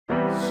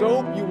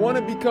So, you want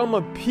to become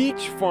a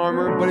peach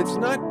farmer, but it's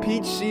not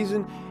peach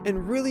season,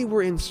 and really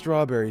we're in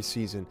strawberry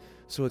season,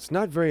 so it's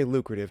not very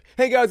lucrative.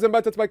 Hey guys, I'm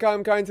TutsByKai,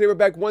 and today we're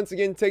back once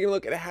again taking a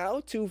look at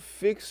how to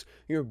fix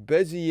your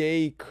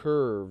Bezier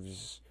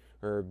curves,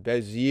 or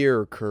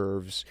Bezier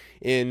curves,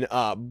 in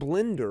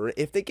Blender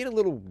if they get a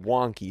little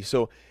wonky.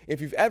 So, if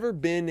you've ever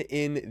been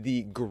in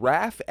the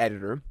graph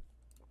editor,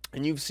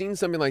 and you've seen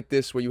something like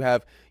this where you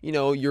have, you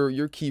know, your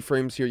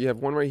keyframes here. You have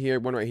one right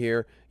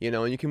here, you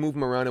know, and you can move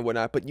them around and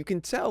whatnot. But you can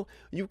tell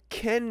you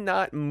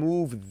cannot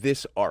move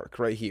this arc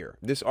right here.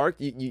 This arc,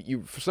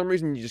 you for some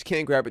reason, you just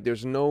can't grab it.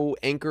 There's no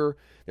anchor.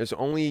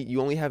 You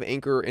only have an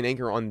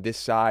anchor on this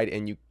side,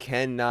 and you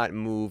cannot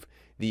move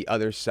the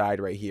other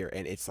side right here.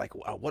 And it's like,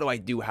 wow, what do I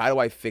do? How do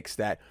I fix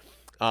that?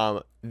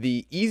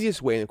 The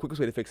easiest way and the quickest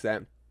way to fix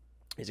that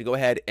is to go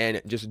ahead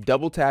and just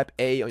double tap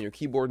A on your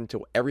keyboard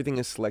until everything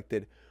is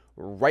selected.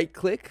 Right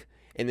click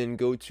and then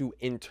go to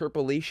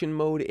interpolation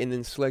mode and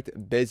then select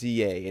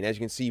Bezier, and as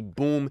you can see,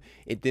 boom,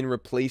 it then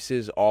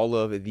replaces all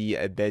of the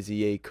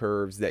Bezier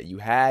curves that you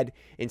had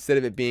instead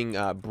of it being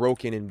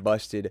broken and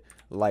busted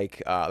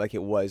like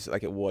it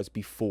was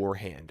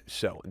beforehand.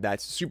 So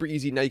that's super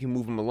easy. Now you can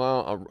move them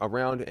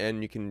around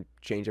and you can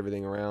change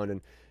everything around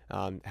and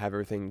have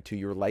everything to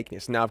your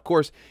likeness. Now, of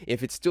course,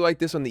 if it's still like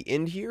this on the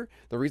end here,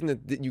 the reason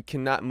that you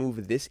cannot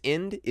move this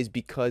end is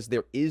because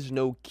there is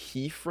no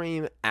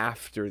keyframe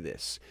after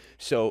this.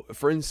 So,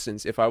 for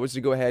instance, if I was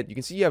to go ahead, you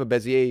can see you have a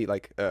Bezier,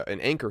 like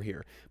an anchor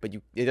here, but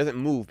it doesn't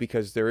move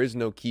because there is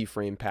no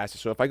keyframe past it.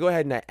 So if I go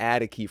ahead and I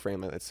add a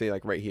keyframe, let's say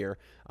like right here,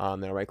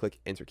 then I right-click,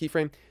 insert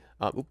keyframe,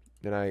 let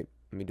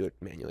me do it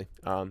manually,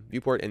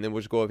 viewport, and then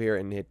we'll just go over here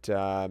and hit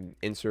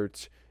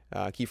insert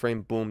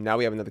keyframe, boom, now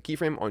we have another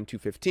keyframe on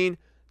 215.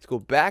 Let's go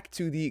back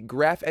to the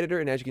graph editor,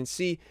 and as you can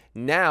see,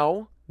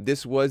 now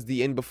this was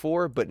the end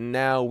before, but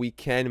now we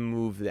can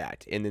move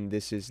that, and then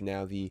this is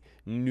now the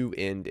new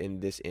end,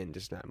 and this end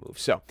does not move.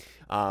 So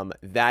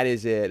that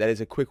is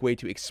a quick way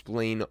to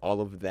explain all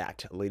of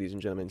that, ladies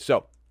and gentlemen.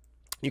 So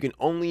you can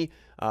only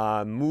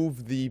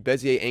move the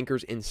Bezier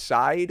anchors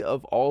inside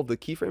of all the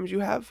keyframes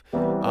you have,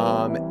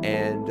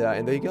 and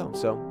there you go.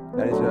 So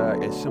that is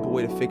a simple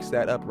way to fix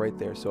that up right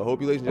there. So I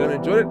hope you, ladies and gentlemen,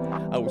 enjoyed it.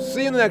 I will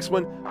see you in the next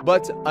one,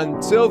 but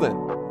until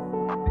then,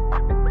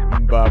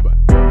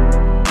 bye-bye.